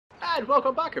And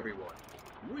welcome back, everyone.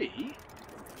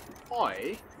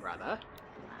 I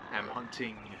am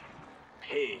hunting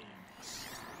pigs.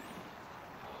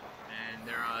 And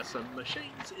there are some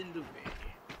machines in the way.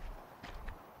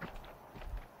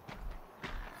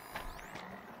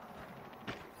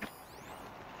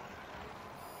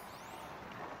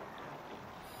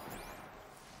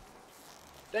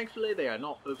 Thankfully, they are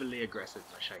not overly aggressive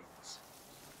machines.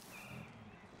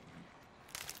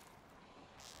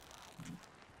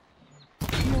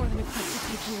 More than equipped to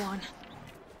take you on.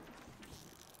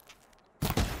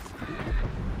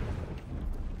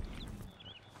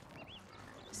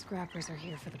 Scrappers are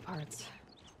here for the parts.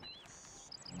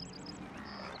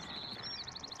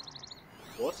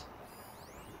 What?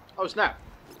 Oh snap!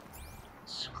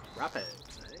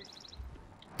 Scrappers, eh?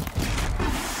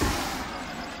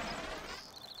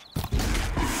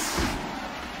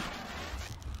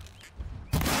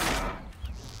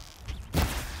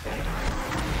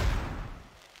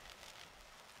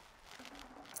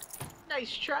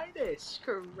 Nice try there,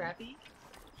 Scrappy.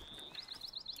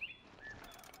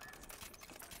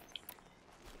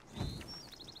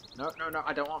 No,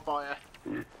 I don't want fire.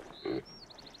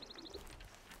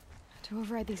 To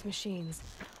override these machines,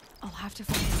 I'll have to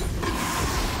find something.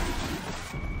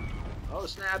 Oh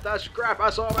snap, that's scrap, I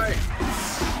saw me!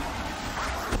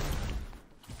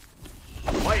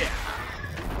 Oh yeah!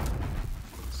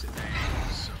 Sit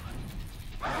down, son.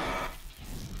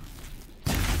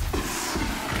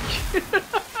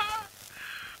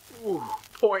 Ooh,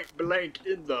 point blank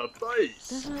in the face!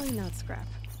 Definitely not scrap.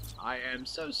 I am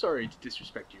so sorry to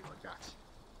disrespect you like that.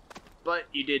 But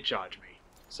you did charge me,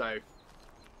 so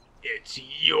it's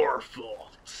your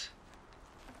fault.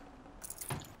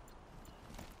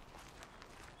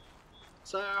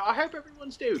 So I hope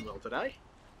everyone's doing well today.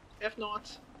 If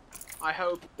not, I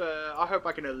hope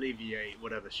I can alleviate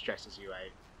whatever stresses you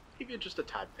out, even just a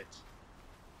tad bit.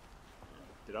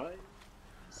 Did I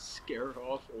scare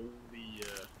off all the?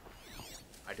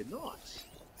 I did not.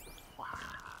 Wow.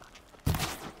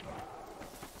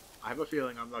 I have a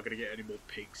feeling I'm not going to get any more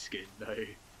pig skin, though.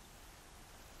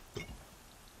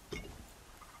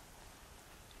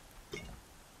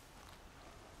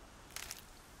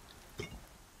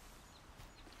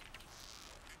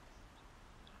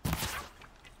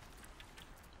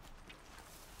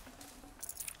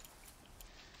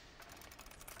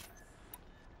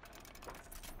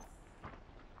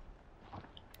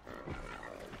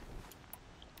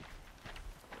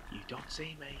 You don't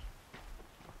see me.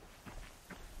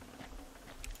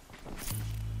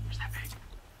 Where's that pig?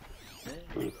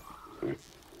 There you are.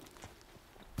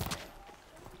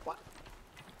 What?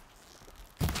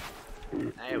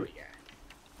 There we go.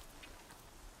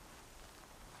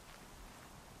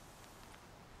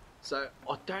 So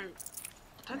I don't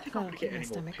think I'm gonna get any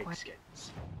more pig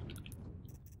skins.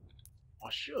 I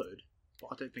should, but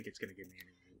I don't think it's gonna give me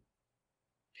any more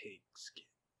pig skins.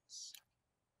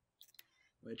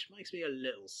 Which makes me a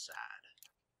little sad.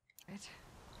 Right.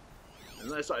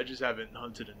 Unless I just haven't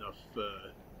hunted enough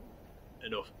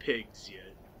pigs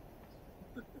yet.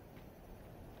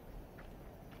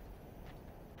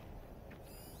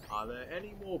 Are there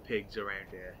any more pigs around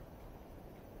here?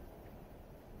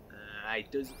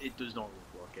 It does not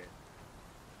look like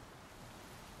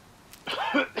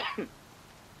it.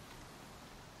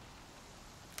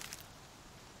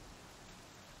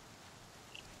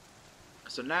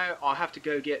 So now I have to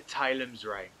go get Talem's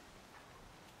ring.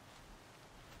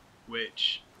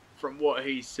 Which, from what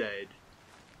he said,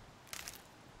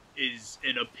 is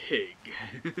in a pig.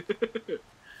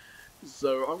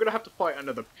 So I'm gonna have to fight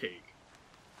another pig.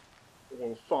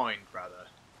 Or find, rather,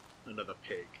 another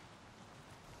pig.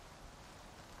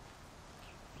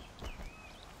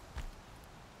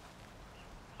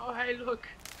 Oh hey look!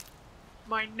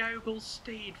 My noble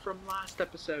steed from last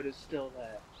episode is still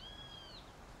there.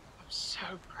 I'm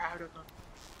so proud of him.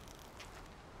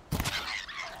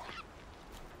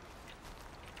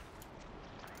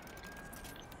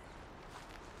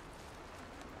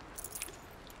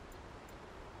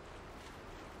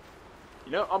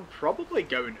 You know, I'm probably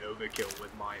going overkill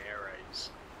with my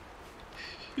arrows.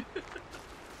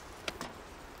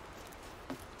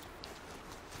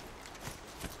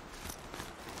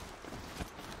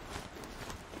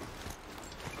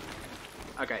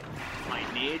 Okay,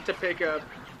 I need to pick up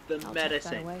the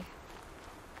medicine.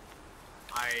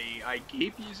 I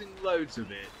keep using loads of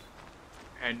it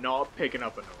and not picking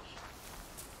up enough.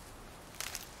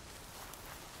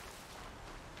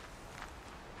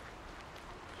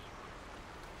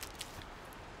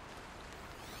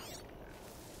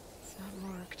 It's not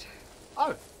marked.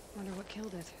 Oh, Wonder what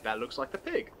killed it. that looks like the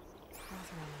pig.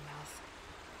 Froth around the mouth.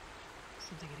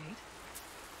 Something it ate?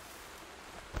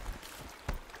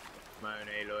 Come on,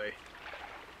 Aloy.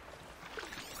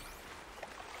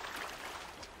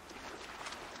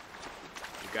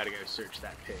 We gotta go search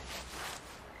that pig.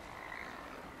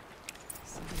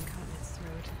 Something caught in its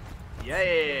throat.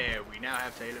 Yeah, we now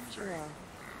have Talem's ring. Well,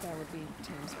 that would be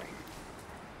Tim's ring.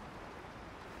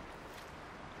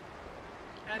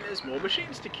 And there's more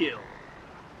machines to kill.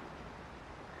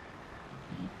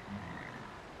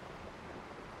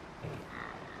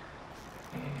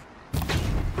 We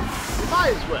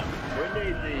might as well.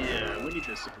 We need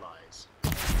the supplies.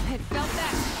 I felt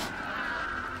that.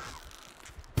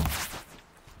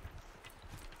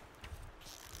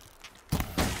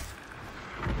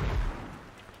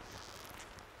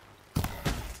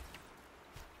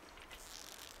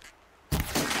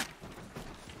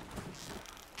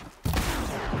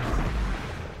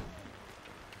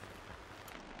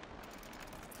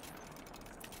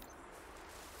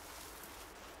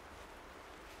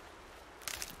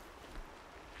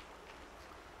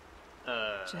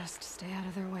 Just stay out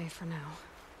of their way for now.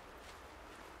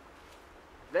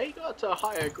 They got to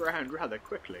higher ground rather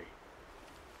quickly.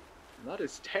 And that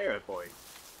is terrifying.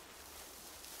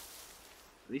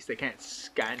 At least they can't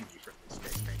scan you from this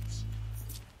distance.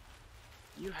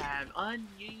 You have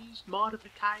unused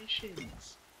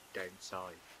modifications. Don't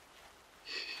sigh.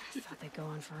 I thought they'd go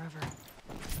on forever.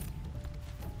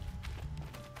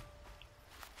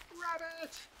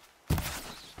 Rabbit!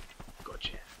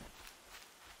 Gotcha.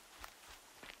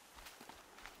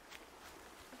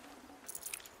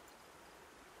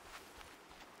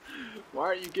 Why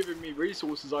are you giving me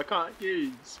resources I can't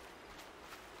use?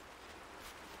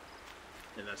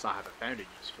 Unless I haven't found a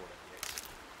use for them yet.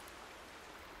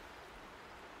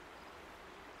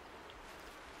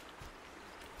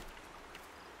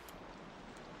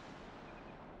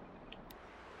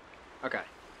 Okay.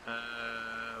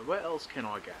 Where else can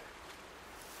I go?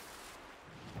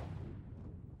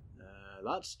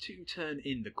 That's to turn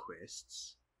in the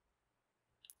quests.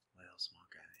 Where else am I going?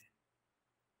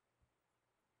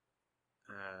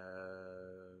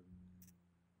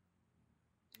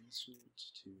 Insult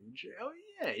to injury. Oh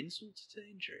yeah, insult to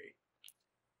injury.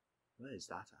 Where is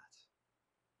that at?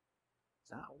 Is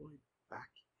that all the way back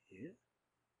here?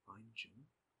 Find John.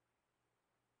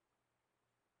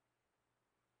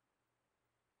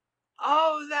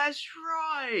 Oh, that's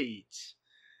right!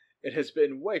 It has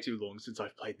been way too long since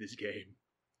I've played this game.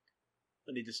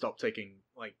 I need to stop taking,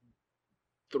 like,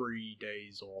 3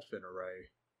 days off in a row.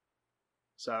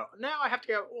 So, now I have to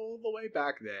go all the way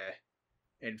back there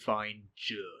and find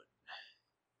Jun.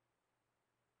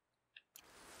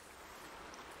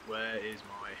 Where is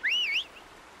my...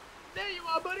 There you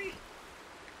are, buddy!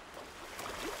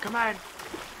 Come on!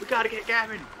 We gotta get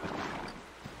Gavin!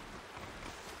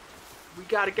 We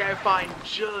gotta go find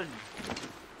Jun!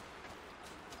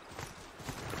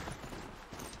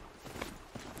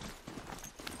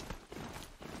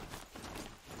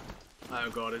 Oh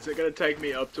god, is it gonna take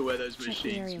me up to where those Check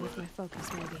machines the area were? with my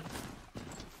focus, maybe.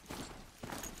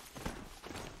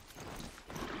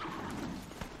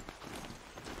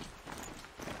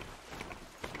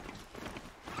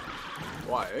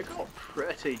 Wow, it got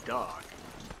pretty dark.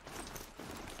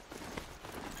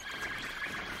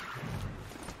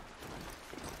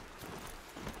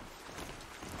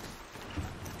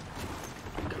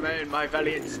 Come on, my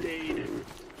valiant steed.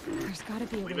 There's gotta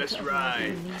be a way must to ride.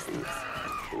 avoid even these things.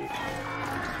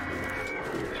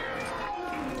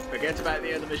 Forget about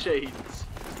the other machines.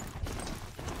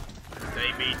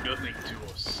 They mean nothing to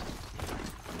us.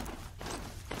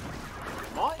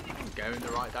 Am I even going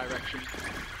the right direction?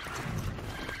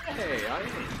 Hey, I am.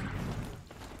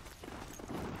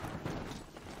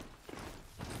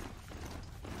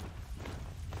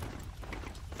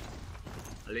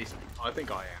 At least, I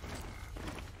think I am.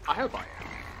 I hope I am.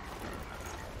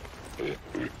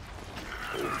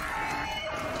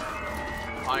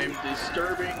 I am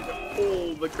disturbing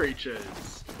all the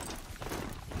creatures.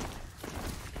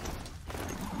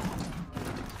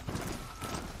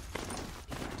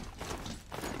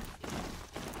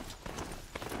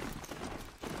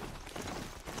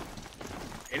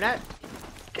 And that,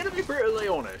 gonna be brutally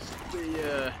honest,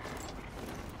 the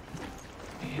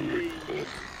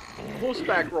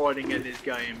horseback riding in this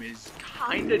game is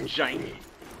kinda janky.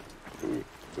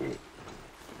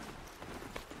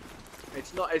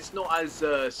 It's not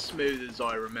as smooth as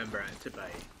I remember it to be.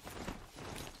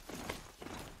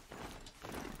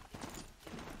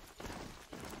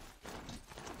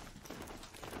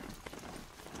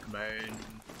 Come on.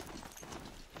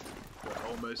 We're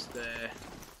almost there.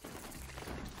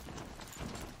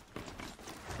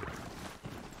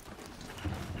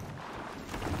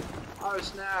 Oh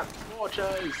snap! Watch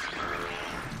us!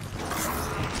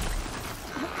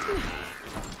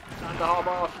 to hop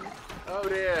off. Oh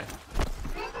dear.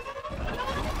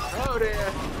 Oh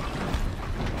dear.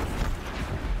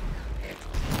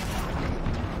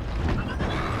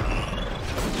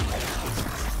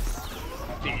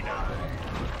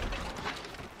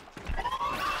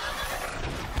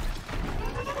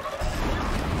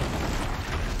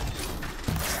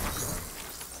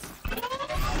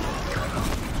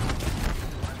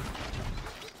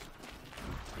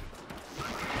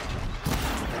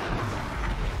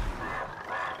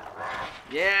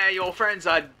 Yeah, your friends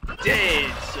are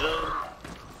dead, son.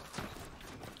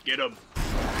 Get him.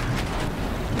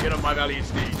 Get him, my valiant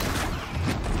steed.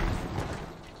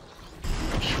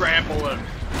 Trample him.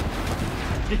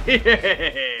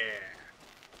 Yeah.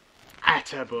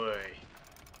 Attaboy.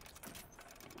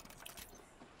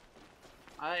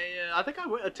 I think I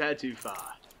went a tad too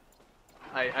far.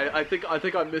 I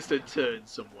think I missed a turn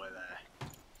somewhere there.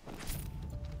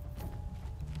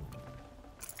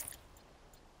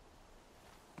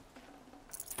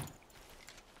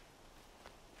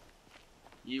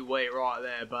 You wait right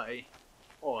there, buddy.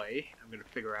 I'm gonna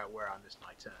figure out where I missed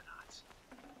my turn at.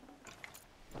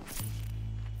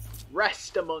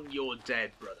 Rest among your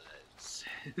dead brothers.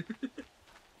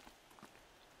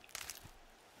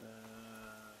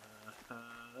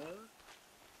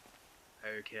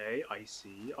 Okay, I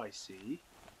see. I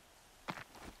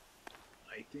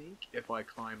think if I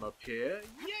climb up here,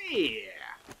 yeah!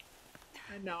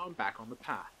 And now I'm back on the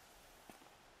path.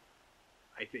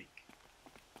 I think.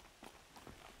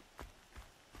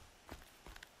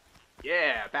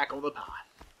 Yeah, back on the path.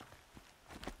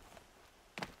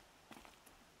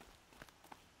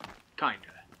 Kinda.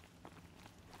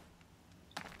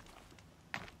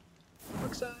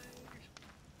 Quick save.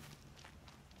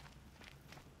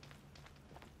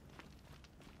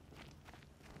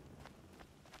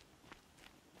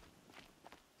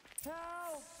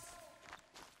 Help!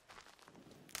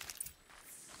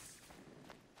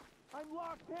 I'm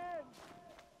locked in!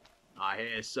 I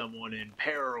hear someone in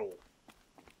peril.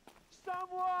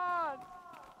 Someone!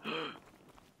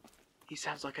 He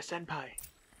sounds like a senpai.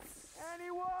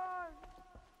 Anyone!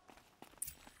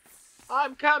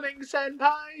 I'm coming,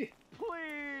 senpai!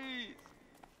 Please!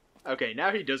 Okay,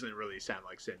 now he doesn't really sound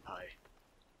like senpai.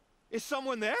 Is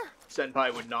someone there?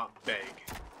 Senpai would not beg.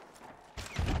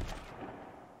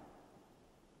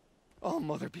 Oh,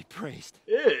 mother be praised.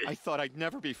 Ew. I thought I'd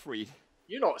never be freed.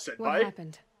 You're not senpai. What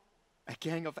happened? A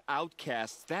gang of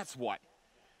outcasts, that's what.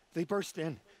 They burst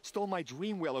in, stole my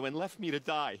dream willow, and left me to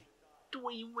die.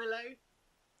 Dream willow?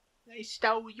 They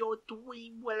stole your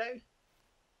dream willow?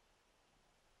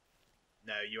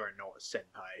 No, you are not a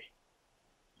senpai.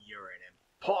 You're an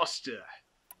imposter.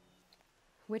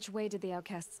 Which way did the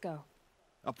outcasts go?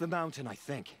 Up the mountain, I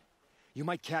think. You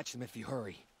might catch them if you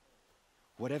hurry.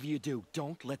 Whatever you do,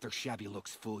 don't let their shabby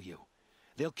looks fool you.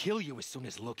 They'll kill you as soon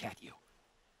as look at you.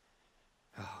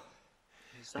 Oh,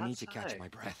 I need to catch my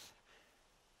breath.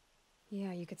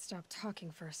 Yeah, you could stop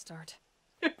talking for a start.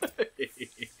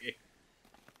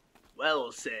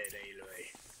 Well said, Aloy.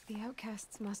 The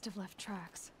outcasts must have left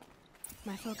tracks.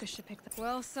 My focus should pick the...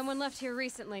 Well, someone left here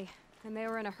recently, and they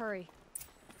were in a hurry.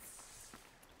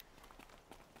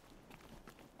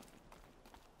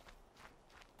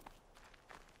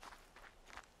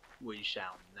 We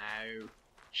shall now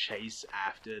chase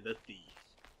after the thief.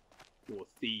 Or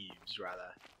thieves,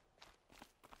 rather.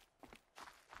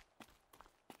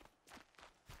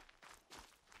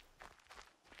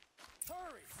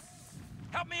 Hurry!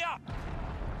 Help me up!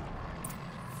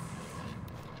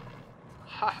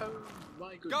 Oh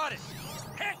my goodness. Got it!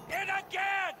 Hit it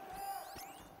again!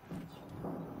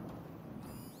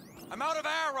 I'm out of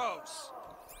arrows!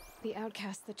 The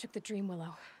outcasts that took the Dream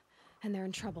Willow, and they're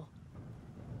in trouble.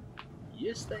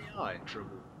 Yes, they are in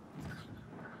trouble.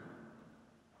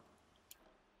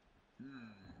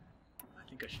 I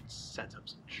think I should set up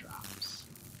some traps.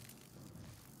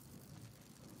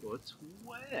 But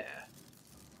where?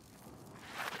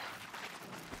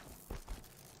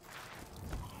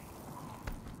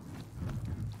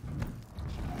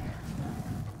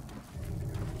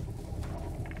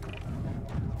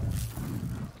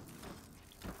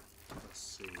 Let's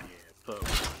see here. Put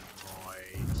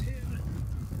right here.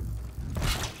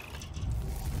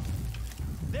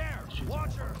 There!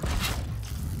 Watch her!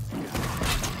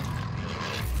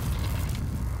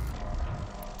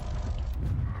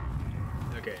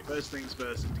 Okay, first things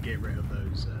first is to get rid of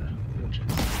those watchers.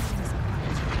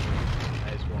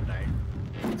 There's one day.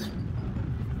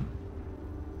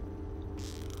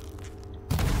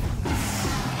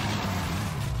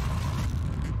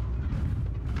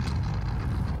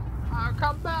 Oh,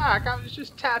 come back! I was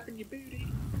just tapping your booty.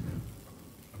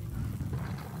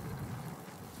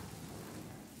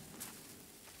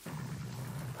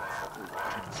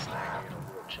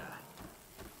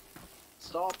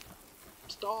 Stop.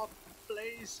 Stop,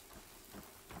 please.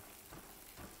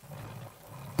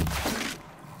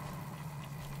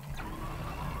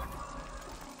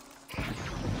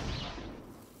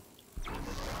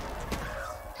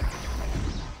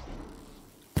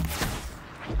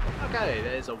 Okay,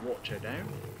 there's a watcher down.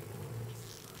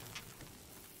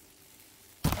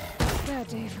 Bad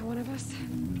day for one of us.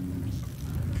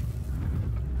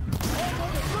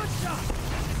 Good shot!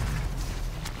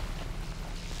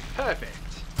 Perfect.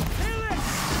 Kill it!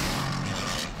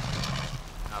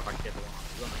 Now if I can get the one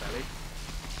on the belly.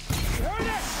 Turn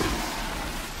it!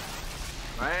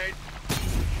 Right.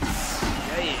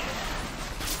 Yeah.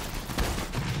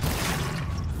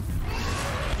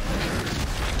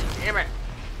 Damn it.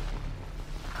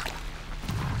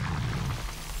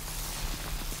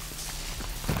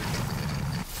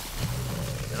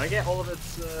 Did I get all of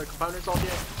its components off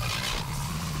yet?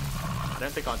 I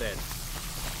don't think I did.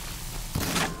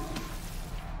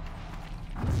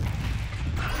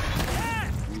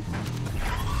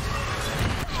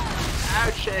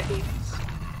 Ouchies!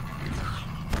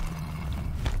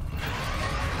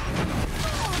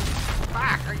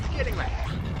 Fuck, are you kidding me?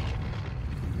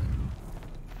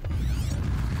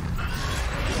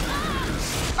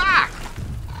 Fuck!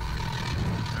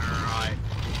 Alright.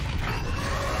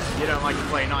 You don't like to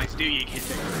play nice, do you, kid?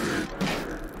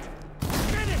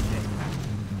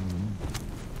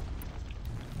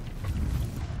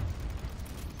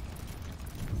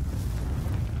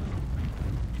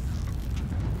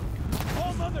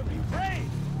 Oh, mother be brave!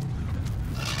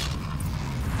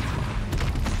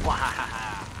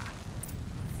 Wahahaha!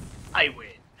 I win.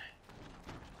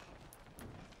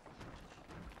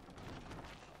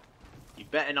 You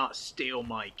better not steal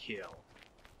my kill.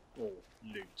 Or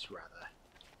loot, rather.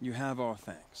 You have our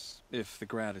thanks, if the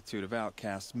gratitude of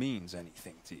outcasts means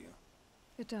anything to you.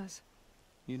 It does.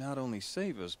 You not only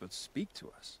save us, but speak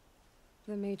to us.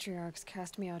 The matriarchs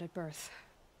cast me out at birth.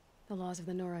 The laws of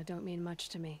the Nora don't mean much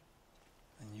to me.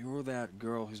 And you're that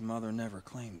girl whose mother never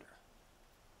claimed her.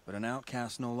 But an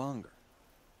outcast no longer.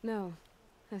 No.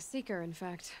 A seeker, in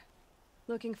fact.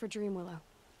 Looking for Dreamwillow.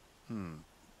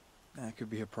 That could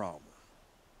be a problem.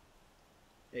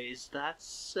 Is that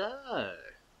so?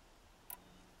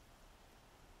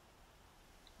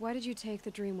 Why did you take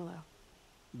the Dreamwillow?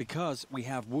 Because we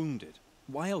have wounded.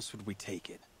 Why else would we take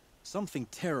it? Something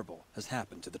terrible has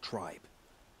happened to the tribe.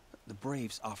 The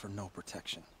Braves offer no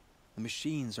protection. The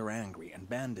machines are angry, and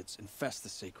bandits infest the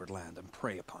sacred land and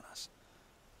prey upon us.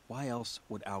 Why else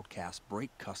would outcasts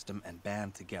break custom and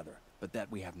band together, but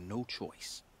that we have no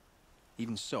choice?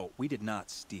 Even so, we did not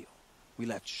steal. We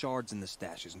left shards in the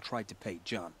stashes and tried to pay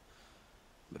John.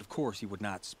 But of course he would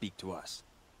not speak to us.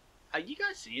 Are you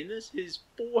guys seeing this? His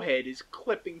forehead is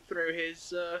clipping through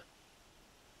his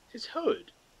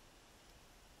hood.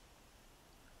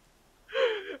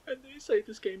 And they say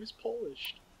this game is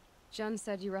polished. Jun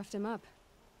said you roughed him up.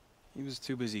 He was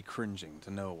too busy cringing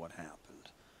to know what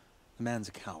happened. The man's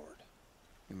a coward.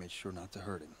 We made sure not to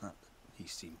hurt him, not that he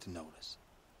seemed to notice.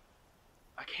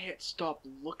 I can't stop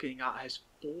looking at his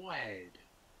forehead.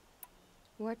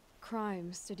 What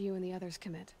crimes did you and the others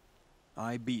commit?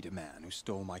 I beat a man who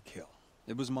stole my kill.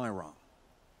 It was my wrong.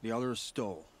 The others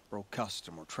stole, broke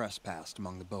custom, or trespassed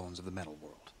among the bones of the metal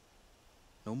world.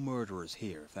 No murderers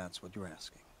here, if that's what you're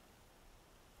asking.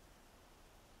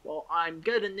 Well, I'm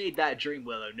gonna need that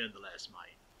Dreamwillow nonetheless,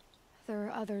 mate. There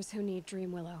are others who need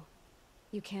Dreamwillow.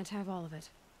 You can't have all of it.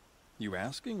 You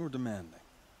asking or demanding?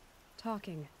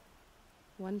 Talking.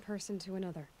 One person to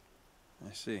another.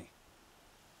 I see.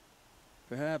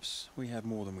 Perhaps we have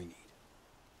more than we need.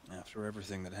 After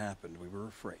everything that happened, we were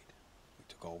afraid. We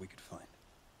took all we could find.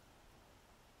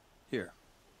 Here,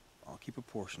 I'll keep a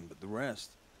portion, but the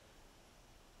rest...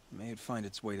 may it find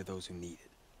its way to those who need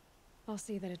it. I'll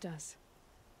see that it does.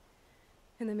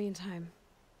 In the meantime,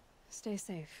 stay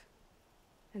safe.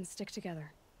 And stick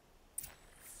together.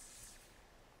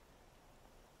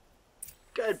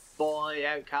 Good boy,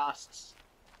 outcasts.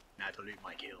 Now to loot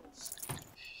my kills.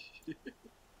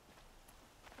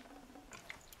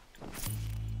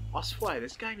 I swear,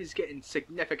 this game is getting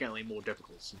significantly more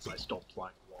difficult since I stopped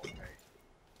playing a while ago.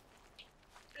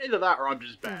 Either that or I'm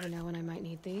just Never bad. know when I might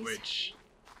need these. Which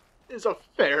is a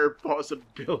fair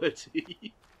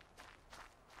possibility.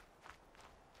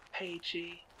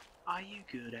 Peachy, are you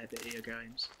good at video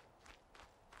games?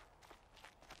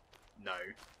 No.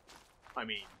 I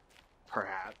mean,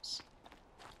 perhaps.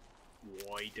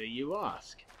 Why do you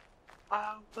ask?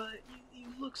 Oh, but you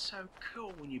look so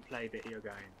cool when you play video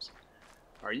games.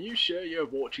 Are you sure you're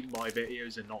watching my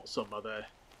videos and not some other,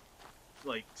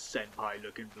 like, senpai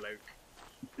looking bloke?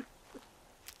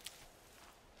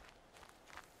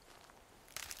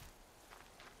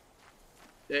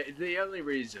 The only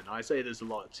reason, I say this a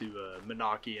lot to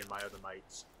Monarchy and my other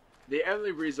mates, the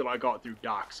only reason I got through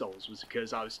Dark Souls was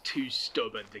because I was too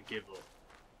stubborn to give up.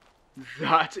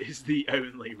 That is the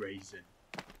only reason.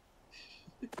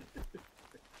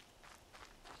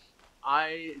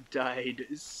 I died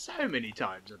so many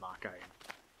times in that game.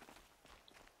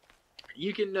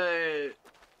 You can,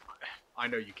 I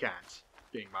know you can't,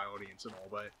 being my audience and all,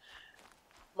 but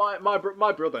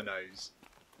my brother knows.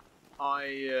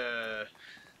 I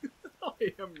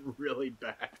am really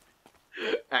bad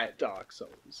at Dark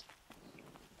Souls.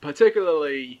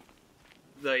 Particularly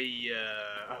the,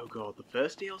 oh god, the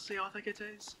first DLC I think it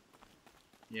is?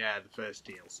 Yeah, the first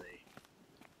DLC.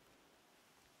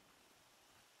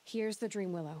 Here's the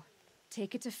Dream Willow.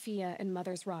 Take it to Fia and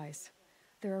Mother's Rise.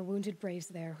 There are wounded braves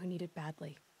there who need it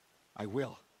badly. I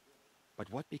will.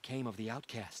 But what became of the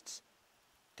outcasts?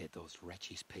 Did those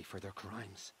wretches pay for their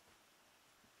crimes?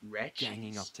 Wretches?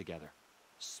 Ganging up together,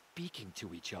 speaking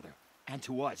to each other, and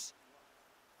to us.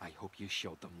 I hope you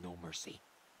showed them no mercy.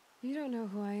 You don't know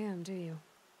who I am, do you?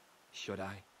 Should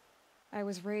I? I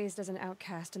was raised as an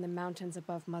outcast in the mountains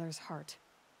above Mother's Heart.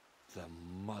 The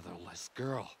motherless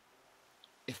girl.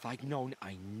 If I'd known,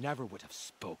 I never would have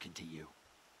spoken to you.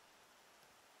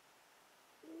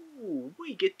 Ooh,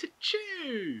 we get to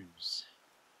choose!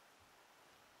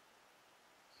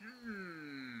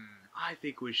 I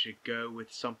think we should go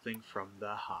with something from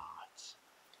the heart.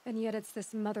 And yet it's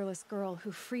this motherless girl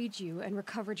who freed you and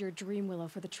recovered your Dream Willow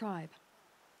for the tribe.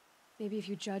 Maybe if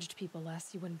you judged people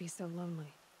less, you wouldn't be so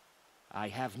lonely. I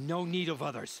have no need of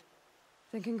others.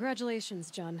 Then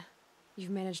congratulations, Jun. You've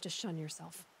managed to shun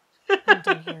yourself. I'm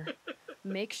done here.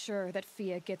 Make sure that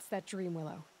Fia gets that Dream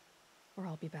Willow, or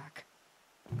I'll be back.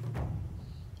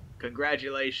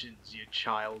 Congratulations, you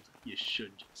child. You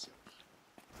shunned yourself.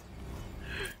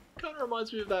 Kind of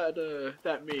reminds me of that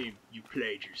that meme. You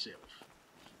played yourself.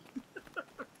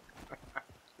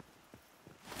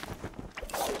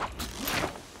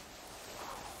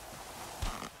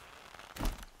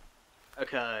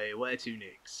 Okay, where to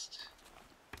next?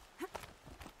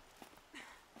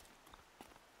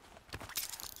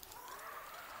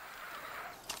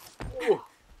 Oh,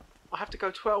 I have to go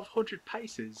 1,200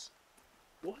 paces.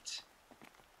 What?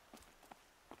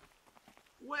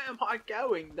 Where am I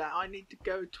going that I need to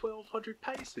go 1,200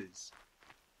 paces?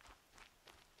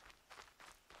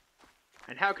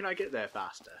 And how can I get there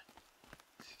faster?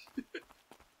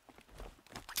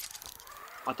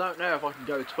 I don't know if I can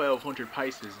go 1,200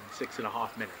 paces in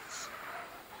 6.5 minutes.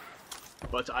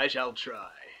 But I shall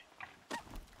try.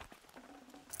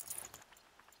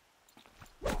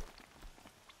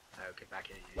 Oh, get back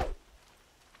here, you.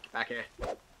 Get back here.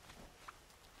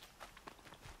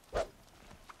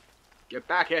 Get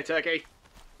back here, turkey!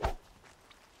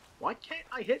 Why can't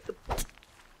I hit the...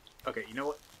 Okay, you know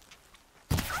what?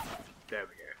 There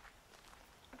we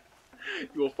go.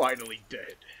 You're finally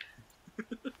dead.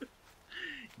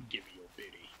 Give me your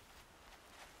booty.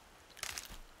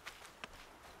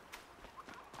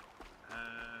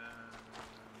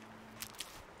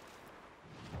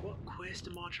 What quest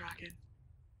am I tracking?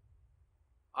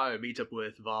 Oh, meet up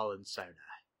with Val and Sona.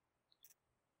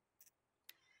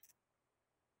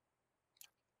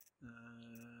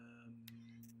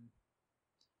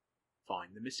 Find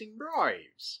the missing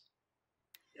braves.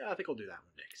 Yeah, I think I'll do that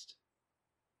one next.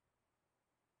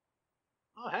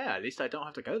 Oh hey, at least I don't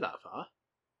have to go that far.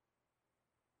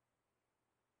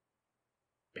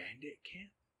 Bandit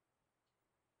camp?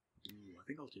 Ooh, I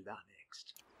think I'll do that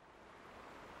next.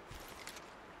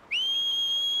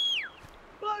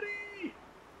 Buddy!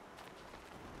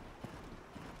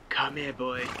 Come here,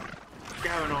 boy.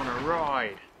 Going on a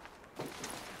ride.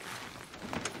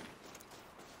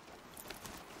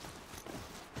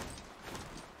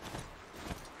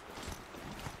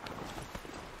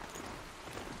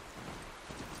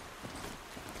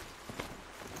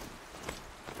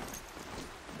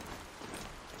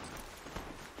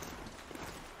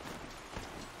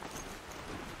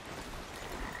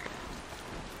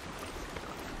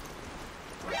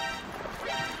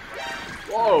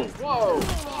 Whoa! Whoa!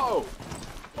 Whoa!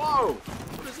 Whoa!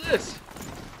 What is this?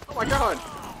 Oh my god!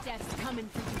 Death's coming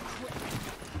for you quick.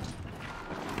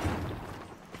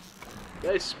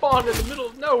 They spawned in the middle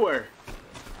of nowhere!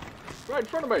 Right in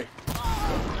front of me!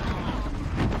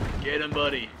 Get him,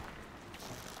 buddy!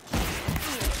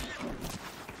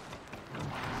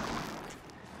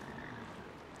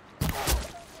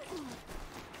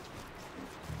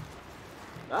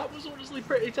 That was honestly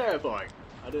pretty terrifying.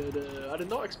 I did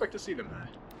not expect to see them there.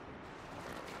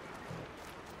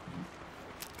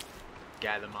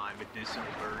 Gather my medicinal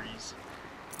berries.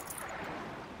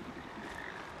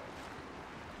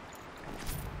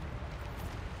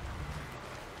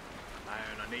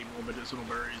 And I need more medicinal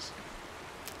berries.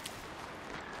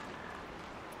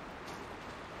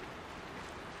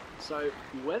 So,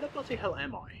 where the bloody hell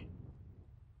am I?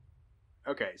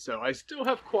 Okay, so I still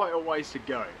have quite a ways to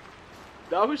go.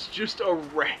 That was just a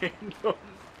random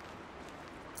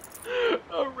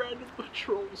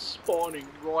patrol spawning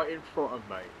right in front of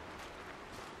me.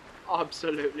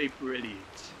 Absolutely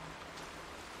brilliant.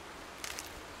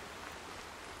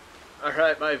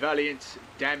 Alright, my valiant,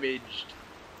 damaged,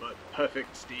 but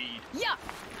perfect steed. Yeah.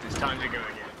 It's time to go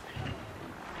again.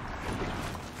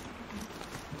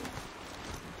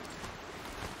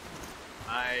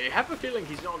 I have a feeling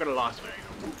he's not going to last very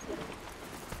long.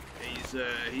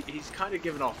 He's kind of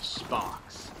given off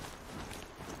sparks.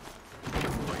 Wait,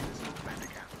 this is the bandit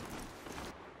camp.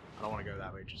 I don't want to go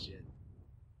that way just yet.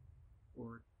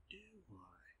 Or do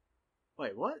I?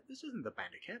 Wait, what? This isn't the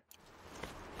bandit camp.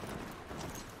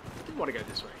 I do want to go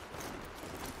this way.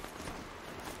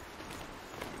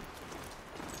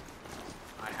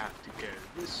 I have to go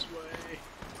this way,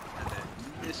 and then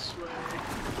this way.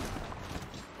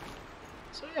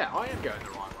 So yeah, I am going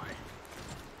the right way.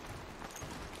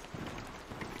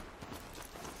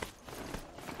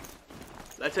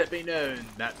 Let it be known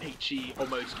that Peachy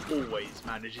almost always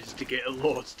manages to get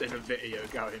lost in a video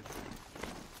going.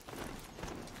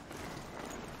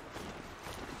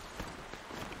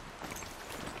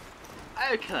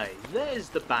 Okay, there's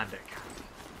the bandit camp.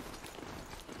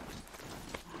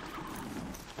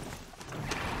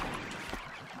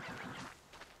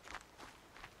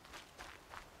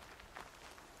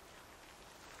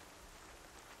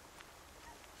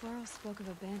 Varro spoke of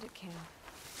a bandit camp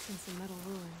and some metal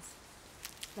ruins.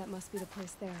 That must be the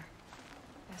place there.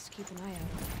 Best keep an eye out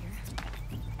over here.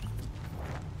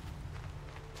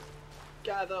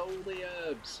 Gather all the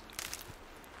herbs.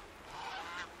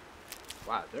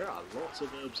 Wow, there are lots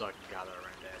of herbs I can gather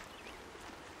around here.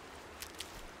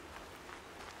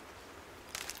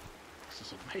 This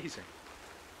is amazing.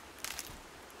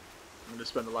 I'm going to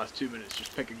spend the last 2 minutes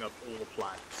just picking up all the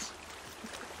plants.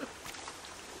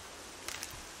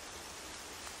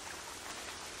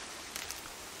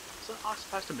 So I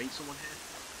supposed to meet someone here?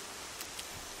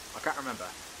 I can't remember.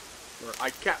 Or I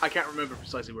can't remember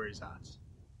precisely where he's at.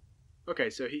 Okay,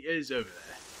 so he is over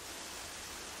there.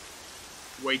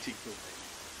 Waiting for me.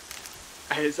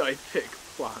 As I pick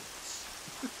plants.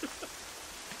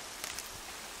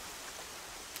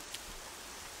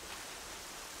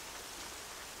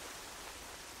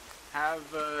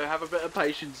 Have a bit of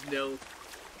patience, Nil.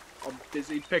 I'm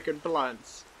busy picking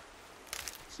plants.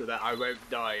 So that I won't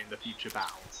die in the future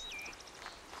battles.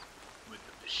 With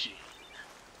the machine.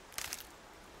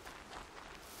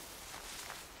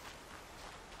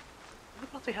 Where the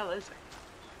bloody hell is he?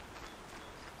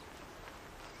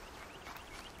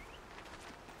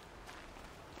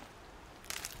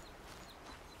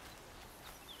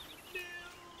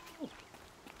 No!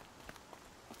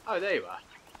 Oh, there you are.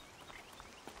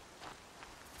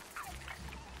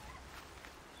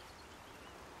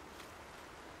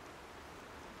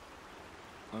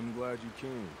 I'm glad you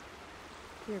came.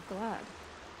 You're glad.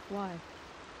 Why?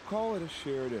 Call it a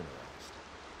shared interest.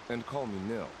 And call me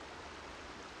Nil.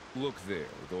 Look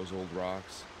there, those old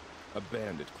rocks. A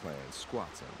bandit clan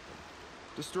squats under them.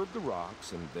 Disturb the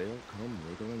rocks and they'll come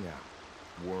wriggling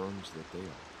out. Worms that they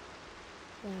are.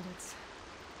 Bandits.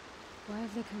 Why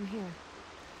have they come here?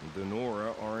 The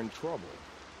Nora are in trouble.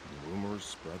 The rumors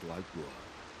spread like blood.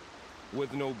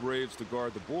 With no braves to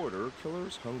guard the border,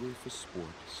 killers hungry for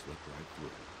sport slip right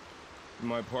through.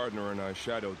 My partner and I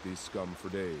shadowed these scum for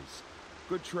days.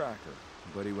 Good tracker,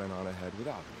 but he went on ahead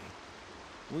without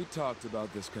me. We talked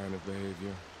about this kind of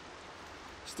behavior.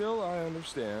 Still, I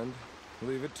understand.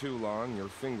 Leave it too long, your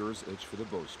fingers itch for the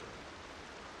bowstring.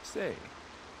 Say,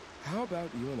 how about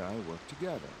you and I work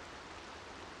together?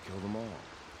 Kill them all.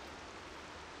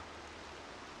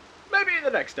 Maybe in the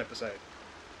next episode.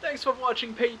 Thanks for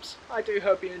watching, peeps. I do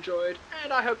hope you enjoyed,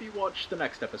 and I hope you watch the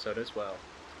next episode as well.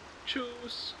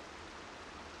 Tschüss.